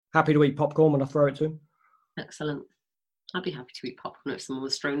Happy to eat popcorn when I throw it to him. Excellent. I'd be happy to eat popcorn if someone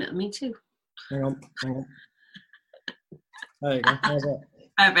was throwing it at me too. Hang on. There you go. How's that?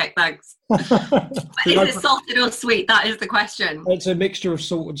 Perfect, thanks. Is it salted or sweet? That is the question. It's a mixture of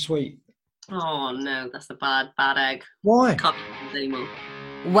salt and sweet. Oh no, that's a bad egg. Why? Can't eat it anymore.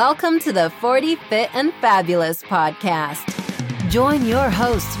 Welcome to the 40 Fit and Fabulous podcast. Join your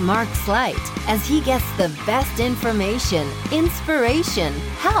host, Mark Slight, as he gets the best information, inspiration,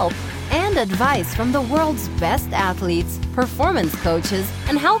 help, and advice from the world's best athletes, performance coaches,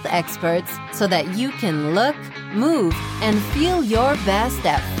 and health experts so that you can look, move, and feel your best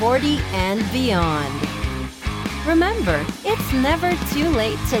at 40 and beyond. Remember, it's never too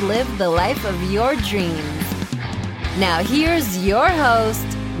late to live the life of your dreams. Now here's your host,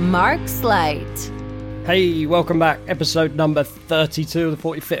 Mark Slight. Hey, welcome back. Episode number 32 of the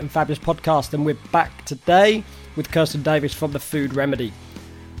 40 Fit and Fabulous podcast, and we're back today with Kirsten Davies from The Food Remedy.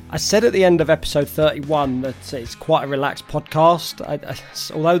 I said at the end of episode 31 that it's quite a relaxed podcast.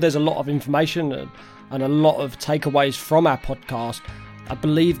 Although there's a lot of information and a lot of takeaways from our podcast, I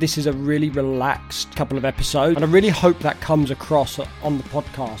believe this is a really relaxed couple of episodes, and I really hope that comes across on the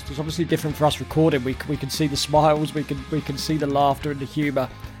podcast. It's obviously different for us recording. We can see the smiles, we can see the laughter and the humour.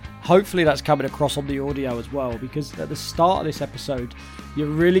 Hopefully that's coming across on the audio as well, because at the start of this episode, you're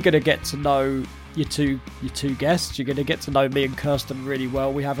really going to get to know your two guests. You're going to get to know me and Kirsten really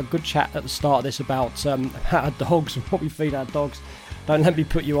well. We have a good chat at the start of this about our dogs and what we feed our dogs. Don't let me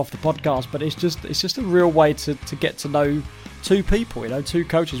put you off the podcast, but it's just a real way to get to know two people, two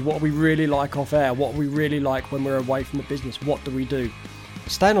coaches. What are we really like off air? What are we really like when we're away from the business? What do we do?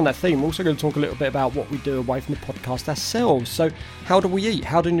 Staying on that theme, we're also going to talk a little bit about what we do away from the podcast ourselves. So how do we eat?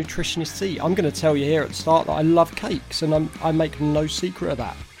 How do nutritionists eat? I'm going to tell you here at the start that I love cakes, and I make no secret of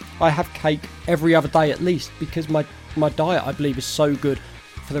that. I have cake every other day at least, because my diet, I believe, is so good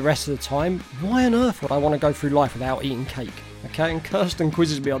for the rest of the time. Why on earth would I want to go through life without eating cake? Okay, and Kirsten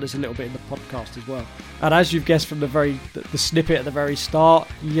quizzes me on this a little bit in the podcast as well. And as you've guessed from the snippet at the very start,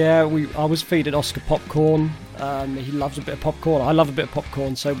 I was feeding Oscar popcorn. He loves a bit of popcorn. I love a bit of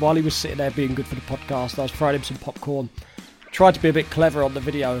popcorn. So while he was sitting there being good for the podcast, I was throwing him some popcorn. Tried to be a bit clever on the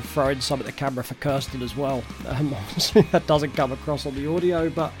video and throwing some at the camera for Kirsten as well. Obviously that doesn't come across on the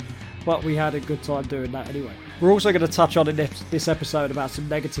audio, but we had a good time doing that anyway. We're also going to touch on in this episode about some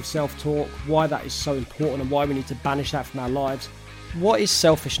negative self-talk, why that is so important and why we need to banish that from our lives. What is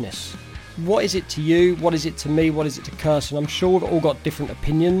selfishness? What is it to you? What is it to me? What is it to Kirsten? I'm sure we've all got different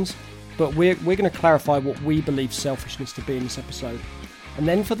opinions, but we're going to clarify what we believe selfishness to be in this episode. And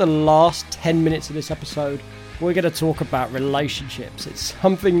then for the last 10 minutes of this episode, we're going to talk about relationships. It's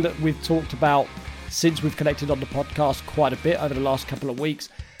something that we've talked about since we've connected on the podcast quite a bit over the last couple of weeks.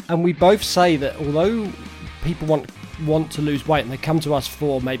 And we both say that although people want to lose weight and they come to us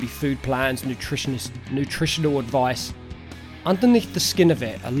for maybe food plans, nutritional advice, underneath the skin of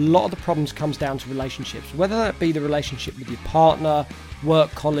it, a lot of the problems comes down to relationships, whether that be the relationship with your partner, work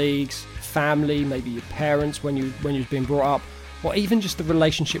colleagues, family, maybe your parents when you've been brought up, or even just the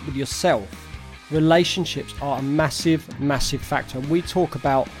relationship with yourself. Relationships are a massive factor. And we talk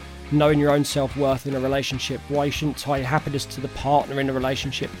about knowing your own self-worth in a relationship, why you shouldn't tie your happiness to the partner in a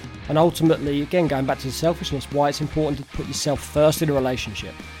relationship, and ultimately, again, going back to the selfishness, why it's important to put yourself first in a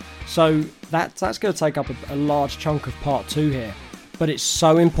relationship. So that's going to take up a large chunk of part 2 here, but it's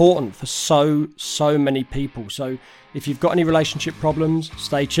so important for so many people. So if you've got any relationship problems,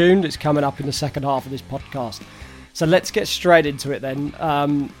 stay tuned. It's coming up in the second half of this podcast. So let's get straight into it then.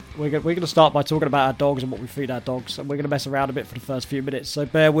 We're going to start by talking about our dogs and what we feed our dogs, and we're going to mess around a bit for the first few minutes, so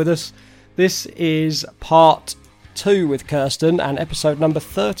bear with us. This is part 2 with Kirsten and episode number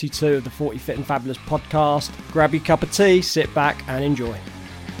 32 of the 40 Fit and Fabulous podcast. Grab your cup of tea, sit back and enjoy.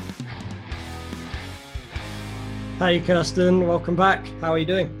 Hey Kirsten, welcome back. How are you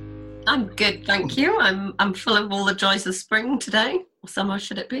doing? I'm good, thank you. I'm full of all the joys of spring today, or summer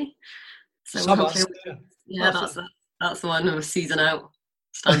should it be? So Summer. Yeah, that's the one of season out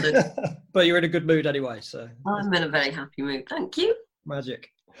standard. But you're in a good mood anyway, so I'm in a very happy mood. Thank you. Magic.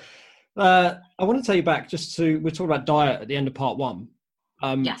 I want to take you back we're talking about diet at the end of part 1.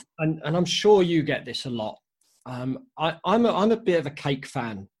 Yes. And I'm sure you get this a lot. I'm a bit of a cake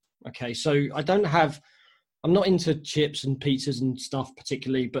fan. Okay, so I'm not into chips and pizzas and stuff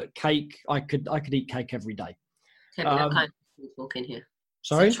particularly, but cake, I could eat cake every day. Okay, what kind of talk in here?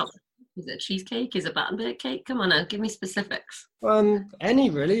 Sorry? Is it cheesecake? Is it Battenberg cake? Come on now, give me specifics. Any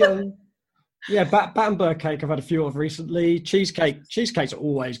really. Battenberg cake I've had a few of recently. Cheesecakes are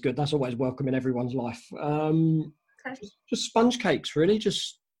always good. That's always welcome in everyone's life. Okay. Just sponge cakes, really.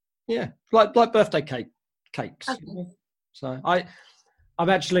 Just like birthday cakes. Okay. So I'm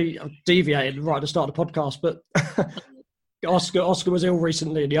actually deviated right at the start of the podcast, but Oscar was ill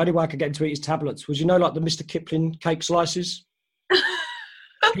recently, and the only way I could get him to eat his tablets was, like the Mr. Kipling cake slices.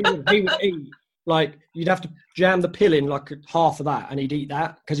 he would eat, like, you'd have to jam the pill in like half of that, and he'd eat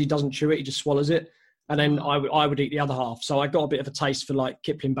that because he doesn't chew it, he just swallows it. And then I would eat the other half. So I got a bit of a taste for like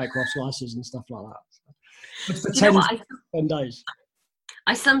Kipling Bakewell slices and stuff like that. For 10 days.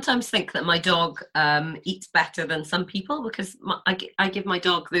 I sometimes think that my dog eats better than some people, because I give my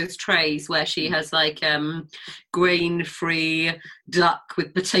dog those trays where she has like grain-free duck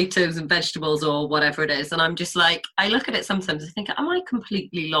with potatoes and vegetables or whatever it is. And I'm just like, I look at it sometimes, I think, am I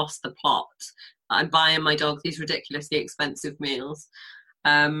completely lost the plot? I'm buying my dog these ridiculously expensive meals.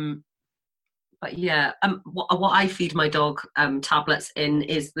 But yeah, what I feed my dog tablets in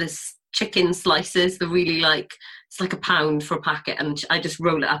is this chicken slices. They're really like, it's like £1 for a packet, and I just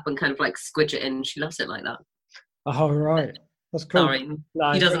roll it up and kind of like squidge it in. She loves it like that. Oh, right. That's cool. Sorry,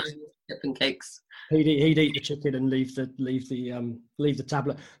 he doesn't like chicken cakes. He'd eat the chicken and leave the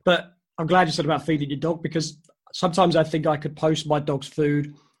tablet. But I'm glad you said about feeding your dog, because sometimes I think I could post my dog's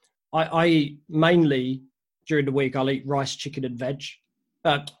food. I eat mainly during the week. I'll eat rice, chicken, and veg.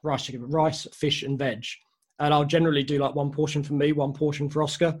 Rice, fish, and veg. And I'll generally do like one portion for me, one portion for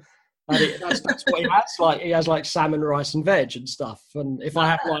Oscar. And that's what he has. Like, he has like salmon, rice, and veg and stuff. And if I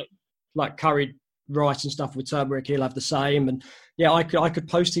have like curried rice and stuff with turmeric, he'll have the same. And yeah, I could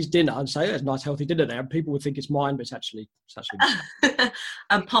post his dinner and say, there's a nice healthy dinner there, and people would think it's mine, but it's actually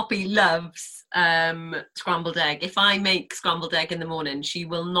And Poppy loves scrambled egg. If I make scrambled egg in the morning, she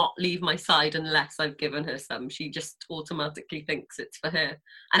will not leave my side unless I've given her some. She just automatically thinks it's for her.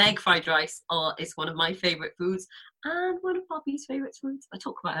 And egg fried rice is one of my favourite foods, and one of Poppy's favourite foods. I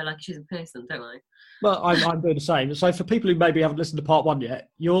talk about her like she's a person, don't I? Well, I'm doing the same. So for people who maybe haven't listened to part one yet,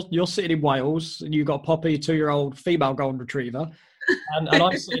 you're sitting in Wales, and you've got Poppy, a 2-year-old female golden retriever, and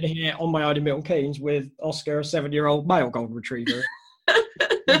I'm sitting here on my own in Milton Keynes with Oscar, a 7-year-old male golden retriever.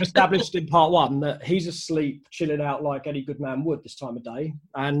 We've established in part one that he's asleep, chilling out like any good man would this time of day,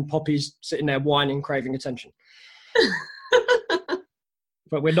 and Poppy's sitting there whining, craving attention.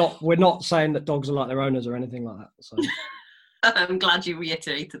 But we're not saying that dogs are like their owners or anything like that. So I'm glad you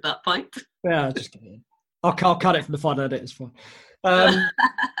reiterated that point. Yeah, just kidding. I'll cut it from the final edit. It's fine.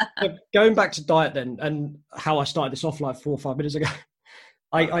 Going back to diet then, and how I started this off like 4 or 5 minutes ago.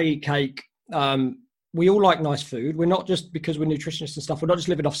 I eat cake. We all like nice food. We're not just because we're nutritionists and stuff. We're not just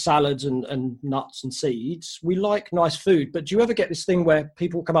living off salads and nuts and seeds. We like nice food. But do you ever get this thing where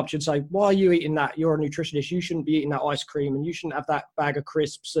people come up to you and say, why are you eating that? You're a nutritionist. You shouldn't be eating that ice cream, and you shouldn't have that bag of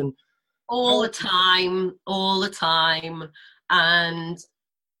crisps. And all the time. And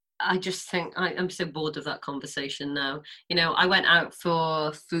I just think I'm so bored of that conversation now. You know, I went out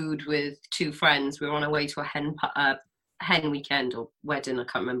for food with 2 friends. We were on our way to a hen weekend or wedding. I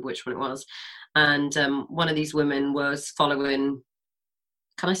can't remember which one it was. And one of these women was following,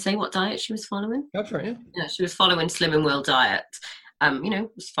 can I say what diet she was following? That's right, yeah. Yeah, she was following Slim and Will diet. It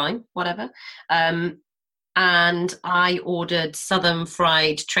was fine, whatever. And I ordered southern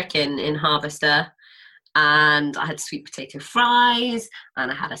fried chicken in Harvester, and I had sweet potato fries, and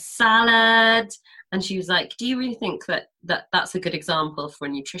I had a salad. And she was like, do you really think that's a good example for a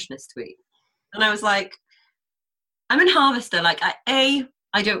nutritionist to eat? And I was like, I'm in Harvester. Like, I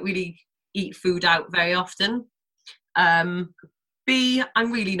don't really eat food out very often. B,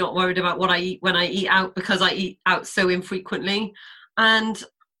 I'm really not worried about what I eat when I eat out, because I eat out so infrequently. And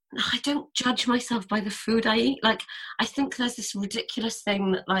I don't judge myself by the food I eat. Like, I think there's this ridiculous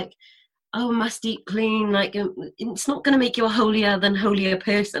thing that, like, oh, must eat clean. Like, it's not going to make you a holier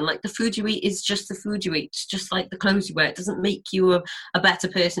person. Like, the food you eat is just the food you eat. It's just like the clothes you wear. It doesn't make you a better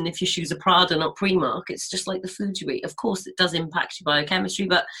person if your shoes are Prada, not Primark. It's just like the food you eat. Of course, it does impact your biochemistry,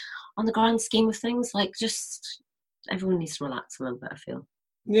 but on the grand scheme of things, like, just everyone needs to relax a little bit, I feel.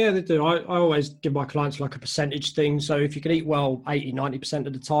 Yeah, they do. I always give my clients like a percentage thing. So if you can eat well 80-90%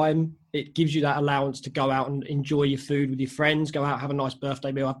 of the time, it gives you that allowance to go out and enjoy your food with your friends, go out, have a nice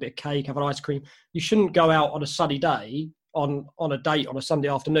birthday meal, have a bit of cake, have an ice cream. You shouldn't go out on a sunny day on a date on a Sunday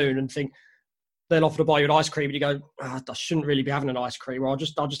afternoon and think they'll offer to buy you an ice cream and you go, I shouldn't really be having an ice cream, or I'll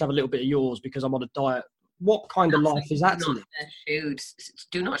just have a little bit of yours because I'm on a diet. What kind of life is that to live? Food.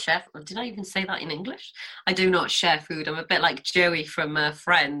 Do not share. Did I even say that in English? I do not share food. I'm a bit like Joey from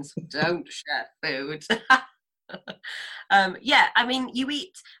Friends. Don't share food. Yeah, I mean,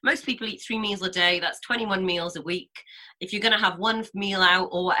 most people eat 3 meals a day. That's 21 meals a week. If you're going to have one meal out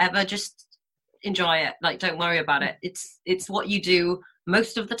or whatever, just enjoy it. Like, don't worry about it. It's what you do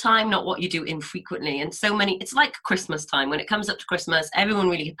most of the time, not what you do infrequently. And it's like Christmas time. When it comes up to Christmas, everyone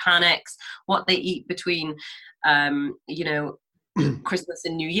really panics what they eat between Christmas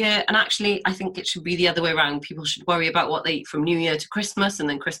and New Year. And actually, I think it should be the other way around. People should worry about what they eat from New Year to Christmas, and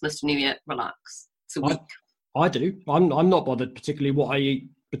then Christmas to New Year, relax. It's a week. I do. I'm not bothered particularly what I eat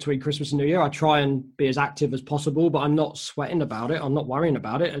between Christmas and New Year. I try and be as active as possible, but I'm not sweating about it. I'm not worrying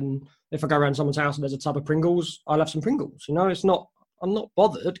about it. And if I go around someone's house and there's a tub of Pringles, I'll have some Pringles. You know, I'm not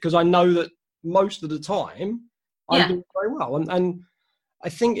bothered, because I know that most of the time I'm doing very well. And I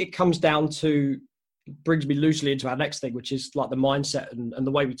think it comes down to, brings me loosely into our next thing, which is like the mindset and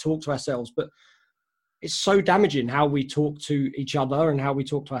the way we talk to ourselves. But it's so damaging how we talk to each other and how we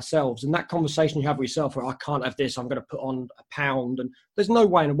talk to ourselves. And that conversation you have with yourself where I can't have this, I'm going to put on a pound. And there's no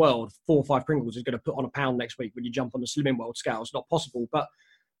way in the world 4 or 5 Pringles is going to put on a pound next week when you jump on the Slimming World scale. It's not possible. But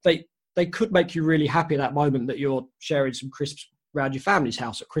they could make you really happy at that moment that you're sharing some crisps around your family's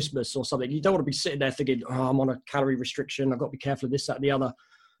house at Christmas or something. You don't want to be sitting there thinking, oh, I'm on a calorie restriction, I've got to be careful of this, that, and the other.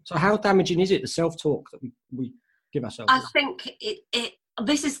 So how damaging is it, the self-talk that we give ourselves? I think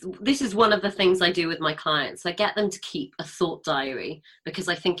this is one of the things I do with my clients. I get them to keep a thought diary, because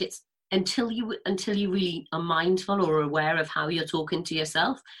I think it's until you really are mindful or aware of how you're talking to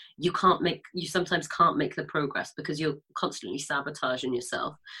yourself, you sometimes can't make the progress, because you're constantly sabotaging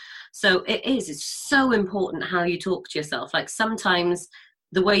yourself. So it's so important how you talk to yourself. Like sometimes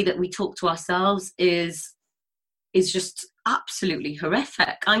the way that we talk to ourselves is just absolutely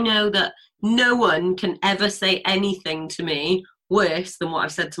horrific. I know that no one can ever say anything to me worse than what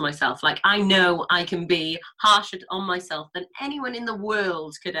I've said to myself. Like, I know I can be harsher on myself than anyone in the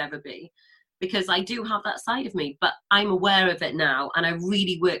world could ever be, because I do have that side of me, but I'm aware of it now, and I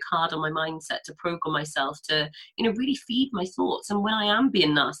really work hard on my mindset to program myself to, really feed my thoughts. And when I am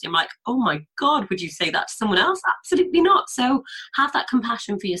being nasty, I'm like, oh my God, would you say that to someone else? Absolutely not. So have that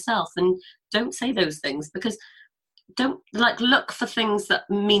compassion for yourself and don't say those things, because don't look for things that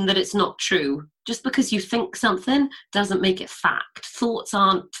mean that it's not true. Just because you think something doesn't make it fact. Thoughts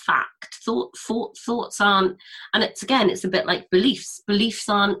aren't fact. Thoughts aren't, and it's a bit like beliefs. Beliefs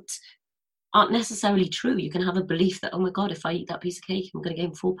aren't necessarily true. You can have a belief that, oh my God, if I eat that piece of cake, I'm going to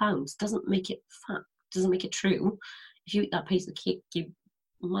gain 4 pounds. Doesn't make it fact. Doesn't make it true. If you eat that piece of cake, you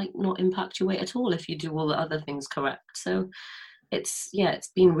might not impact your weight at all if you do all the other things correct. So it's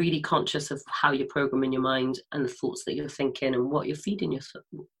being really conscious of how you're programming your mind and the thoughts that you're thinking and what you're feeding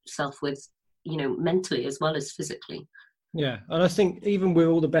yourself with, mentally as well as physically. Yeah. And I think even with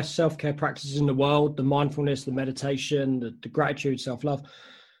all the best self-care practices in the world, the mindfulness, the meditation, the gratitude, self-love,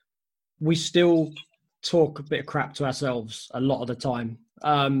 we still talk a bit of crap to ourselves a lot of the time.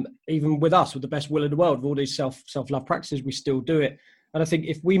 Even with us, with the best will in the world, with all these self-love practices, we still do it. And I think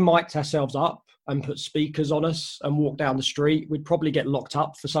if we mic'd ourselves up and put speakers on us and walk down the street, we'd probably get locked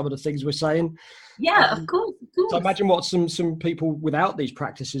up for some of the things we're saying. Yeah, of course. So imagine what some people without these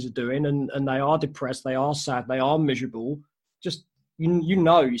practices are doing, and they are depressed, they are sad, they are miserable. Just, you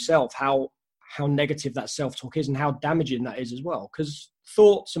know yourself how negative that self-talk is and how damaging that is as well. Because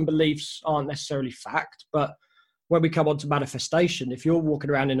thoughts and beliefs aren't necessarily fact, but when we come on to manifestation, if you're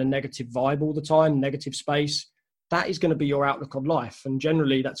walking around in a negative vibe all the time, negative space, that is going to be your outlook on life. And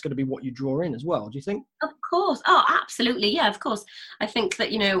generally that's going to be what you draw in as well. Do you think? Of course. Oh, absolutely. Yeah, of course. I think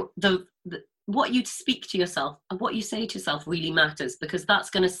that, the what you speak to yourself and what you say to yourself really matters, because that's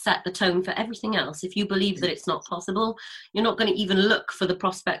going to set the tone for everything else. If you believe that it's not possible, you're not going to even look for the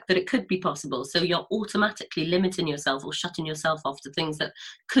prospect that it could be possible. So you're automatically limiting yourself or shutting yourself off to things that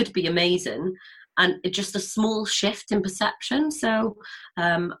could be amazing. And it's just a small shift in perception. So,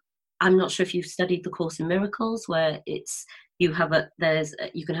 I'm not sure if you've studied the Course in Miracles, where you can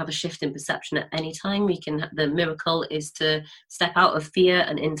have a shift in perception at any time. The miracle is to step out of fear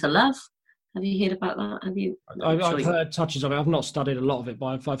and into love. Have you heard about that? Have you? I've heard touches of it. I've not studied a lot of it,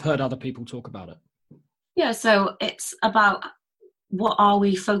 but I've heard other people talk about it. Yeah, so it's about, what are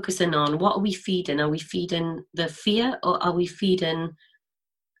we focusing on? What are we feeding? Are we feeding the fear, or are we feeding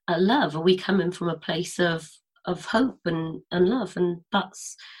a love? Are we coming from a place of hope and love? And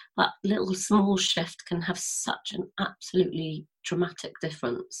that little small shift can have such an absolutely dramatic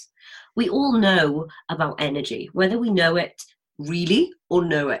difference. We all know about energy, whether we know it really or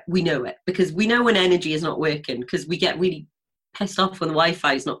know it. We know it because we know when energy is not working, because we get really pissed off when the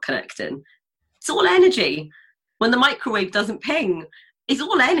Wi-Fi is not connecting. It's all energy. When the microwave doesn't ping, it's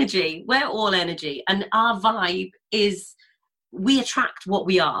all energy. We're all energy. And our vibe is, we attract what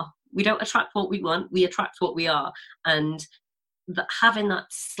we are. We don't attract what we want. We attract what we are. And having that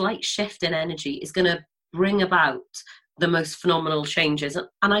slight shift in energy is going to bring about the most phenomenal changes.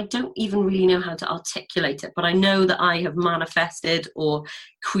 And I don't even really know how to articulate it, but I know that I have manifested or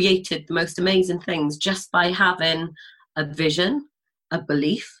created the most amazing things just by having a vision, a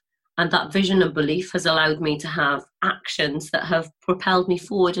belief, And that vision and belief has allowed me to have actions that have propelled me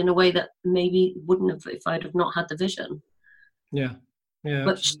forward in a way that maybe wouldn't have if I'd have not had the vision. Yeah. Yeah.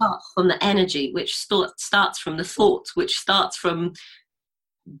 Which starts from the energy, which starts from the thoughts, which starts from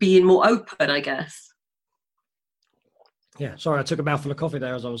being more open, I guess. Yeah. Sorry, I took a mouthful of coffee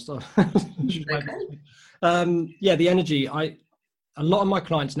there as I was. Okay. The energy. A lot of my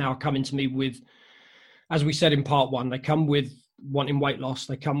clients now are coming to me with, as we said in part one, they come with wanting weight loss.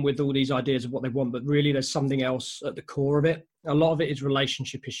 They come with all these ideas of what they want, but really there's something else at the core of it. A lot of it is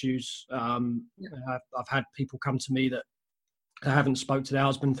relationship issues. I've had people come to me that haven't spoke to their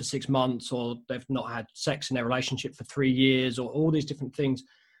husband for 6 months, or they've not had sex in their relationship for 3 years, or all these different things.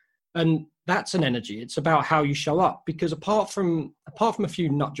 And that's an energy. It's about how you show up, because apart from a few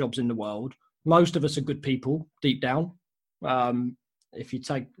nut jobs in the world, most of us are good people deep down. If you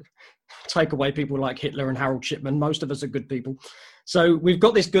take away people like Hitler and Harold Shipman, most of us are good people. So we've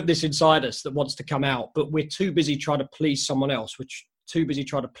got this goodness inside us that wants to come out, but we're too busy trying to please someone else, too busy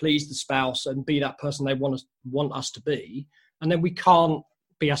trying to please the spouse and be that person they want us to be. And then we can't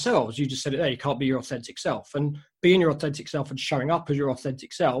be ourselves. You just said it there. You can't be your authentic self. And being your authentic self and showing up as your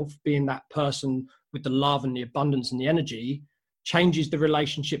authentic self, being that person with the love and the abundance and the energy, changes the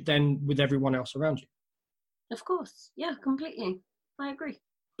relationship then with everyone else around you. Of course. Yeah, completely. I agree.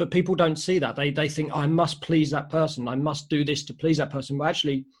 But people don't see that. They think, I must please that person. I must do this to please that person. But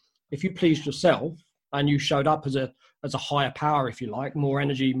actually, if you pleased yourself and you showed up as a higher power, if you like, more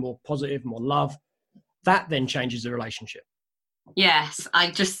energy, more positive, more love, that then changes the relationship. Yes,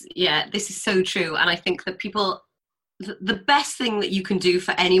 this is so true. And I think that the best thing that you can do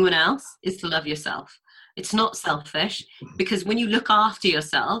for anyone else is to love yourself. It's not selfish, because when you look after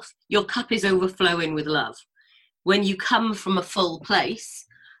yourself, your cup is overflowing with love. When you come from a full place,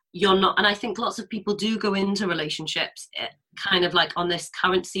 you're not, and I think lots of people do go into relationships kind of like on this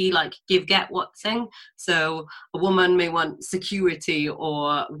currency, like give, get what thing. So a woman may want security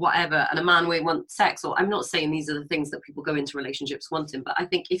or whatever, and a man may want sex, or I'm not saying these are the things that people go into relationships wanting, but I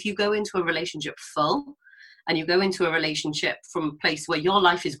think if you go into a relationship full, and you go into a relationship from a place where your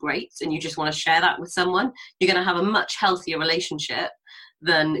life is great and you just want to share that with someone, you're going to have a much healthier relationship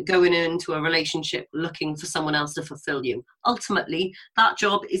than going into a relationship looking for someone else to fulfill you. Ultimately, that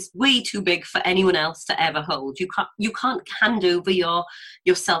job is way too big for anyone else to ever hold. You can't hand over your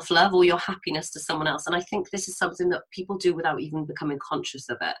self-love or your happiness to someone else. And I think this is something that people do without even becoming conscious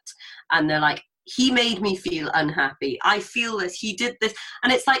of it. And they're like, he made me feel unhappy. I feel this, he did this.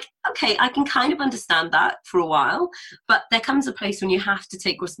 And it's like, okay, I can kind of understand that for a while, but there comes a place when you have to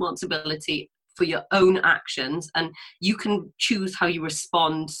take responsibility for your own actions, and you can choose how you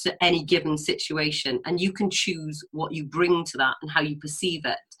respond to any given situation, and you can choose what you bring to that and how you perceive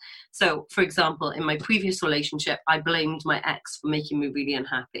it. So, for example, in my previous relationship, I blamed my ex for making me really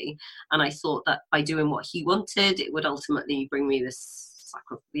unhappy, and I thought that by doing what he wanted, it would ultimately bring me this,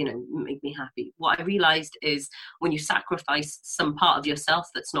 make me happy. What I realized is when you sacrifice some part of yourself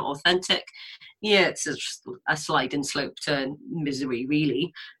that's not authentic, it's just a sliding slope to misery,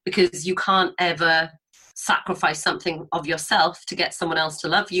 really, because you can't ever sacrifice something of yourself to get someone else to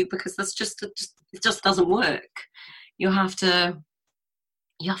love you, because it just doesn't work. You have to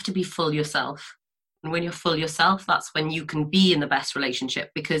be full yourself, and when you're full yourself, that's when you can be in the best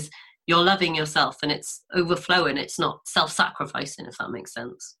relationship, because you're loving yourself and it's overflowing. It's not self-sacrificing, if that makes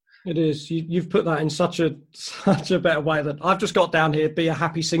sense. It is. You've put that in such a better way that I've just got down here, be a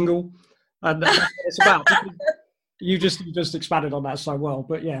happy single. And that's what it's about. You just expanded on that so well.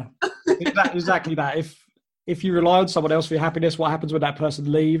 But yeah, exactly that. If you rely on someone else for your happiness, what happens when that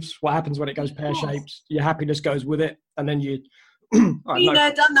person leaves? What happens when it goes pear-shaped? Your happiness goes with it. And then you... done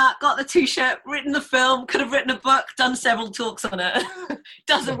that, got the t-shirt, written the film, could have written a book, done several talks on it.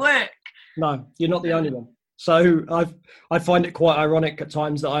 Doesn't work. No, you're not the only one. So I find it quite ironic at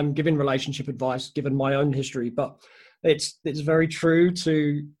times that I'm giving relationship advice, given my own history, but it's very true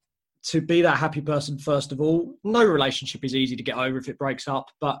to be that happy person. First of all, no relationship is easy to get over if it breaks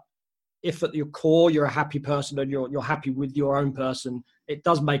up, but if at your core you're a happy person and you're happy with your own person, it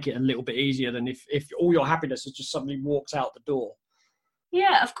does make it a little bit easier than if all your happiness has just suddenly walked out the door.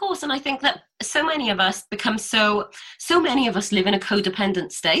 Yeah, of course. And I think that so many of us become so many of us live in a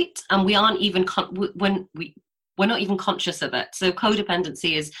codependent state, and we aren't even we're not even conscious of it. So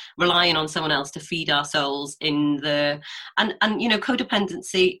codependency is relying on someone else to feed our souls and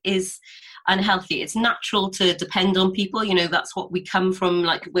codependency is unhealthy. It's natural to depend on people. That's what we come from.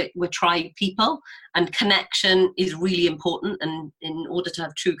 Like we're tribe people, and connection is really important. And in order to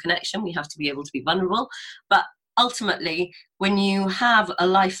have true connection, we have to be able to be vulnerable. But ultimately, when you have a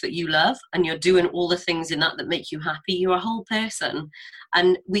life that you love and you're doing all the things in that make you happy, you're a whole person.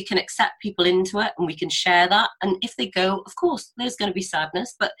 And we can accept people into it and we can share that. And if they go, of course, there's going to be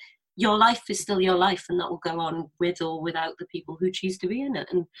sadness, but your life is still your life, and that will go on with or without the people who choose to be in it.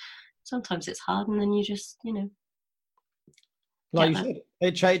 And sometimes it's hard, and then you just, like you said,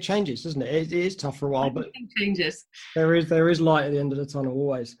 it changes, doesn't it? It is tough for a while, but it changes. There is light at the end of the tunnel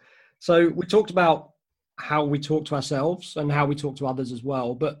always. So we talked about how we talk to ourselves and how we talk to others as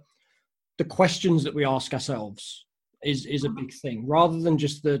well, but the questions that we ask ourselves is a big thing, rather than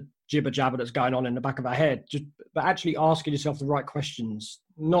just the jibber jabber that's going on in the back of our head, but actually asking yourself the right questions.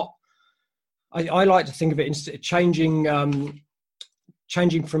 I like to think of it instead of changing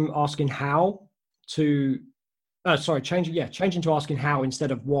from asking how to changing to asking how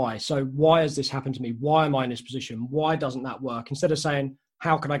instead of why. So why has this happened to me? Why am I in this position? Why doesn't that work? Instead of saying,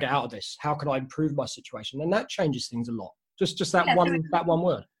 how can I get out of this? How can I improve my situation? And that changes things a lot. Just that one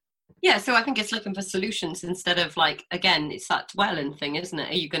word. Yeah, so I think it's looking for solutions instead of, like, again, it's that dwelling thing, isn't it?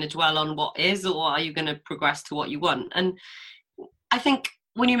 Are you going to dwell on what is, or are you going to progress to what you want? And I think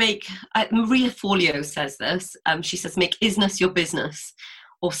when you make, Maria Forleo says this, she says, make isness your business,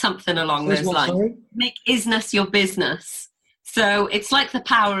 or something along those lines. Sorry? Make isness your business. So it's like the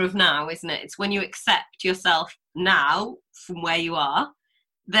power of now, isn't it? It's when you accept yourself now from where you are,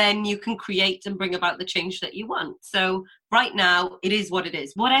 then you can create and bring about the change that you want. So right now, it is what it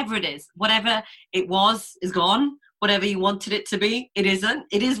is. Whatever it is, whatever it was is gone. Whatever you wanted it to be, it isn't.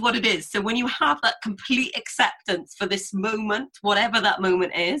 It is what it is. So when you have that complete acceptance for this moment, whatever that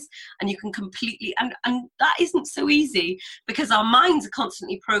moment is, and you can completely, and that isn't so easy, because our minds are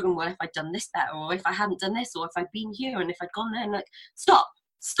constantly programmed, well, if I'd done this better, or if I hadn't done this, or if I'd been here, and if I'd gone there, and like,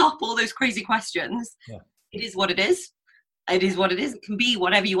 stop all those crazy questions. Yeah. It is what it is. It is what it is. It can be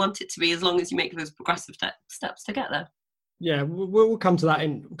whatever you want it to be, as long as you make those progressive steps to get there. Yeah, we'll come to that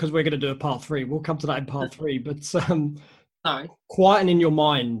because we're going to do a part 3. We'll come to that in part 3. But quietening your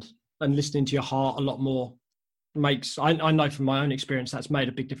mind and listening to your heart a lot more makes, I know from my own experience, that's made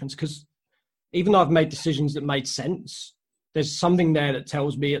a big difference. Because even though I've made decisions that made sense, there's something there that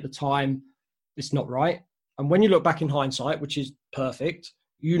tells me at the time it's not right. And when you look back in hindsight, which is perfect,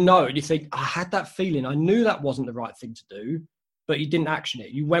 and you think, I had that feeling. I knew that wasn't the right thing to do, but you didn't action it.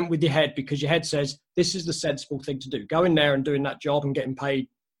 You went with your head because your head says, this is the sensible thing to do. Going there and doing that job and getting paid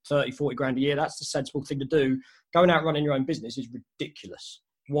 30, 40 grand a year, that's the sensible thing to do. Going out running your own business is ridiculous.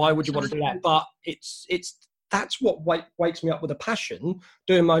 Why would you want to do that? But that's what wakes me up with a passion,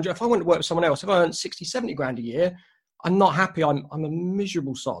 doing my own job. If I went to work with someone else, if I earned 60, 70 grand a year, I'm not happy. I'm a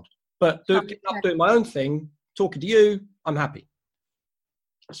miserable sod. But doing my own thing, talking to you, I'm happy.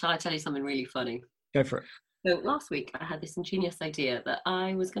 Shall I tell you something really funny? Go for it. So last week I had this ingenious idea that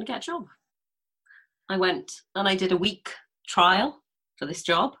I was going to get a job. I went and I did a week trial for this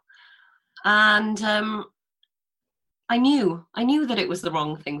job, and I knew that it was the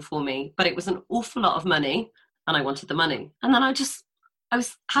wrong thing for me, but it was an awful lot of money, and I wanted the money. And then I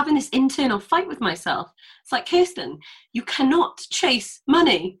was having this internal fight with myself. It's like, Kirsten, you cannot chase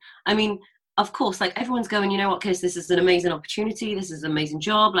money. I mean, of course, like, everyone's going, you know what, Kirsten, this is an amazing opportunity. This is an amazing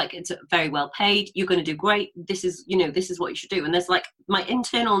job. Like, it's very well paid. You're going to do great. This is what you should do. And there's, like, my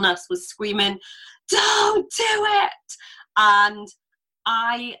internalness was screaming, don't do it. And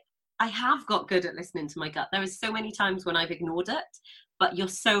I have got good at listening to my gut. There is so many times when I've ignored it, but you're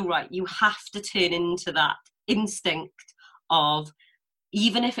so right. You have to turn into that instinct of,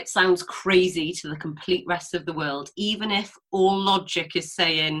 even if it sounds crazy to the complete rest of the world, even if all logic is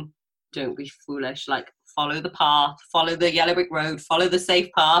saying, don't be foolish, like, follow the path, follow the yellow brick road, follow the safe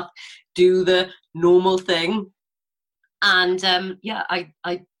path, do the normal thing. And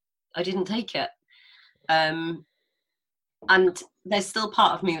I didn't take it. And there's still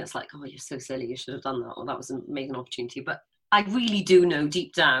part of me that's like, oh, you're so silly, you should have done that, or that was an amazing opportunity. But I really do know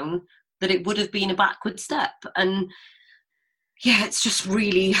deep down that it would have been a backward step. And yeah, it's just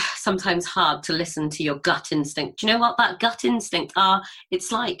really sometimes hard to listen to your gut instinct. Do you know what? That gut instinct,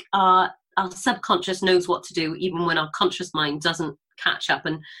 it's like our subconscious knows what to do, even when our conscious mind doesn't catch up.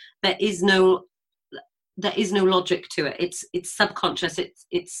 And there is no logic to it. It's subconscious.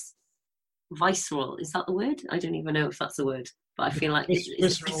 It's visceral. Is that the word? I don't even know if that's the word, but I feel like it's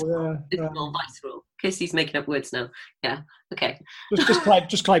visceral. Visceral. Kirsty's making up words now. Yeah. Okay.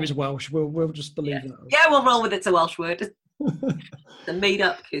 Just claim it's Welsh. We'll just believe it. Yeah, we'll roll with it. It's a Welsh word. The made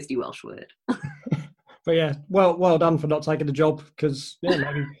up Kirsty Welsh word. But yeah, well done for not taking the job, because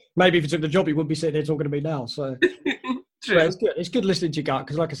maybe if you took the job you wouldn't be sitting there talking to me now. So yeah, it's good listening to your gut,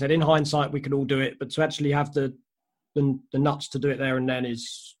 because like I said, in hindsight we can all do it, but to actually have the nuts to do it there and then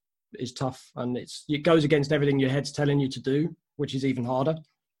is is tough, and it goes against everything your head's telling you to do, which is even harder.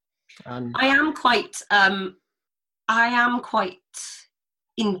 And I am quite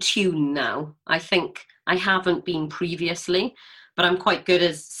in tune now. I think I haven't been previously, but I'm quite good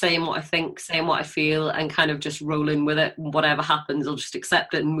at saying what I think, saying what I feel, and kind of just rolling with it. Whatever happens, I'll just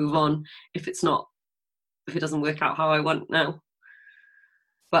accept it and move on if it doesn't work out how I want now.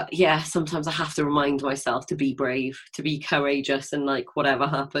 But yeah, sometimes I have to remind myself to be brave, to be courageous, and like, whatever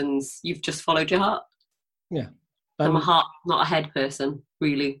happens, you've just followed your heart. Yeah. I'm a heart, not a head person,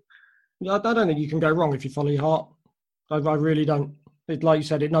 really. I don't think you can go wrong if you follow your heart. I really don't. Like you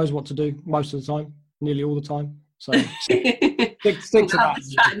said, it knows what to do most of the time, nearly all the time. So stick to that.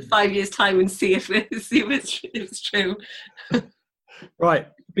 Chat in 5 years' time and see if it's true. Right,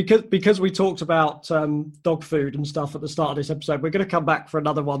 because we talked about dog food and stuff at the start of this episode, we're going to come back for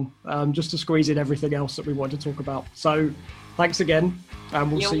another one, just to squeeze in everything else that we want to talk about. So thanks again,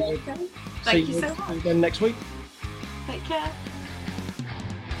 and we'll see you again next week. Take care.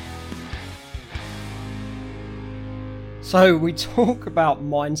 So we talk about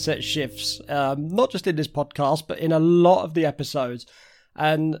mindset shifts, not just in this podcast, but in a lot of the episodes.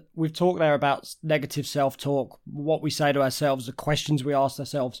 And we've talked there about negative self-talk, what we say to ourselves, the questions we ask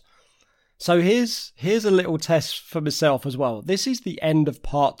ourselves. So here's a little test for myself as well. This is the end of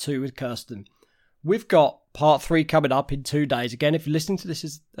part 2 with Kirsten. We've got part 3 coming up in 2 days. Again, if you're listening to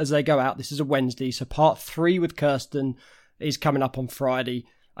this as they go out, this is a Wednesday. So part 3 with Kirsten is coming up on Friday.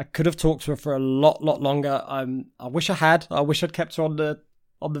 I could have talked to her for a lot longer. I wish I had. I wish I'd kept her on the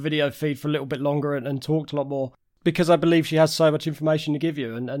video feed for a little bit longer and talked a lot more, because I believe she has so much information to give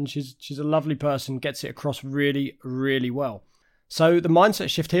you, and she's a lovely person, gets it across really, really well. So the mindset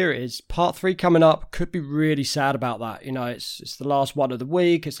shift here is part 3 coming up. Could be really sad about that. You know, it's the last one of the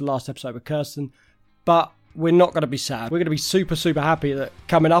week. It's the last episode with Kirsten, but we're not going to be sad. We're going to be super, super happy that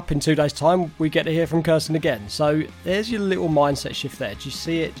coming up in 2 days' time, we get to hear from Kirsten again. So there's your little mindset shift there. Do you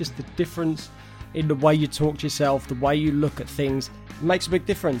see it? Just the difference in the way you talk to yourself, the way you look at things. It makes a big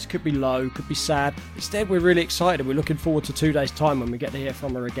difference. Could be low, could be sad. Instead, we're really excited. We're looking forward to 2 days' time when we get to hear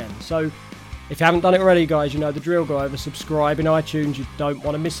from her again. So if you haven't done it already, guys, you know the drill. Go over, subscribe in iTunes. You don't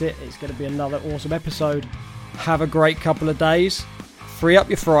want to miss it. It's going to be another awesome episode. Have a great couple of days. Free up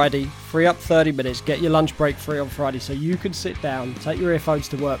your Friday, free up 30 minutes, get your lunch break free on Friday so you can sit down, take your earphones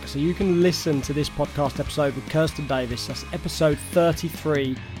to work, so you can listen to this podcast episode with Kirsten Davies. That's episode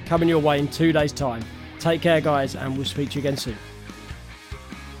 33, coming your way in 2 days' time. Take care, guys, and we'll speak to you again soon.